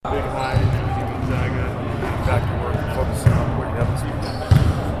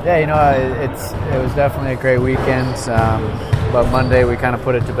Yeah, it was definitely a great weekend. But Monday we kind of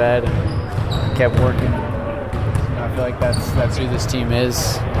put it to bed and kept working. I feel like that's who this team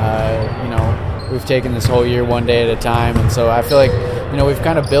is. We've taken this whole year one day at a time, and so I feel like we've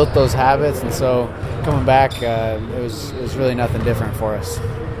kind of built those habits, and so coming back, it was really nothing different for us.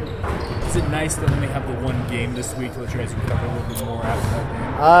 Is it nice to only have the one game this week to let you guys recover a little bit more after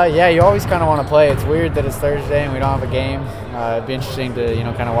that game? Yeah, you always kind of want to play. It's weird that it's Thursday and we don't have a game. It'd be interesting to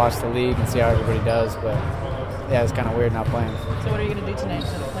kind of watch the league and see how everybody does, but yeah, it's kind of weird not playing. So what are you going to do tonight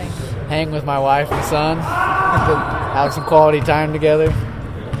instead of playing? Hang with my wife and son, have some quality time together.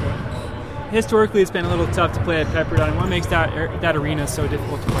 Historically, it's been a little tough to play at Pepperdine. What makes that arena so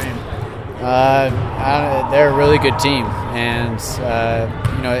difficult to play in? They're a really good team, and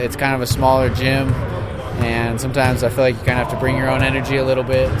it's kind of a smaller gym, and sometimes I feel like you kind of have to bring your own energy a little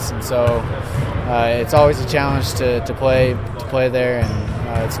bit, and so it's always a challenge to play there,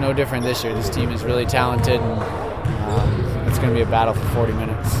 and it's no different this year. This team is really talented, and it's going to be a battle for 40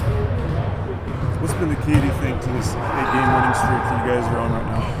 minutes. What's been the key, do you think, to this 8-game winning streak that you guys are on right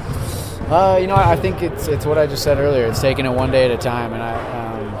now? I think it's what I just said earlier. It's taking it one day at a time, and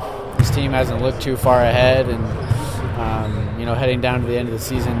this team hasn't looked too far ahead, and heading down to the end of the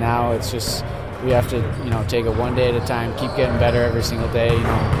season now, it's just we have to take it one day at a time, keep getting better every single day.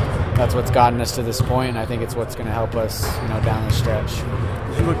 That's what's gotten us to this point, and I think it's what's going to help us down the stretch.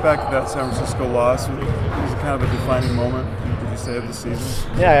 As you look back at that San Francisco loss, it was kind of a defining moment, would you say, of the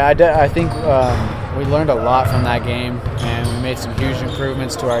season? Yeah, I think we learned a lot from that game, and we made some huge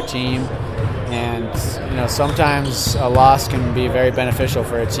improvements to our team. And sometimes a loss can be very beneficial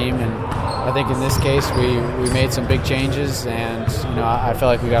for a team, and I think in this case we made some big changes, and I feel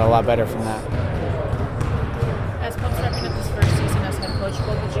like we got a lot better from that. As Pope's wrapping up his first season as head coach,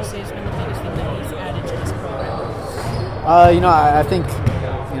 what would you say has been the biggest thing that he's added to this program? I think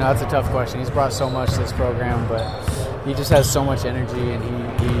that's a tough question. He's brought so much to this program, but he just has so much energy,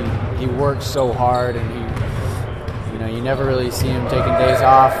 and he works so hard, and you never really see him taking days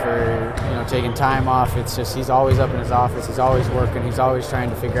off or taking time off. It's just he's always up in his office. He's always working. He's always trying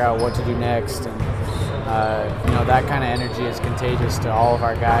to figure out what to do next, and that kind of energy is contagious to all of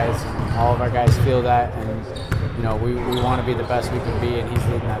our guys. And all of our guys feel that, and we want to be the best we can be, and he's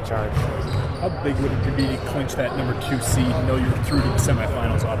leading that charge. How big would it be to clinch that number 2 seed and know you're through to the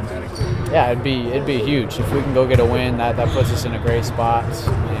semifinals automatically? Yeah, it'd be huge if we can go get a win. That puts us in a great spot,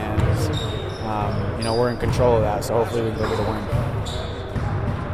 and we're in control of that. So hopefully we can go get a win.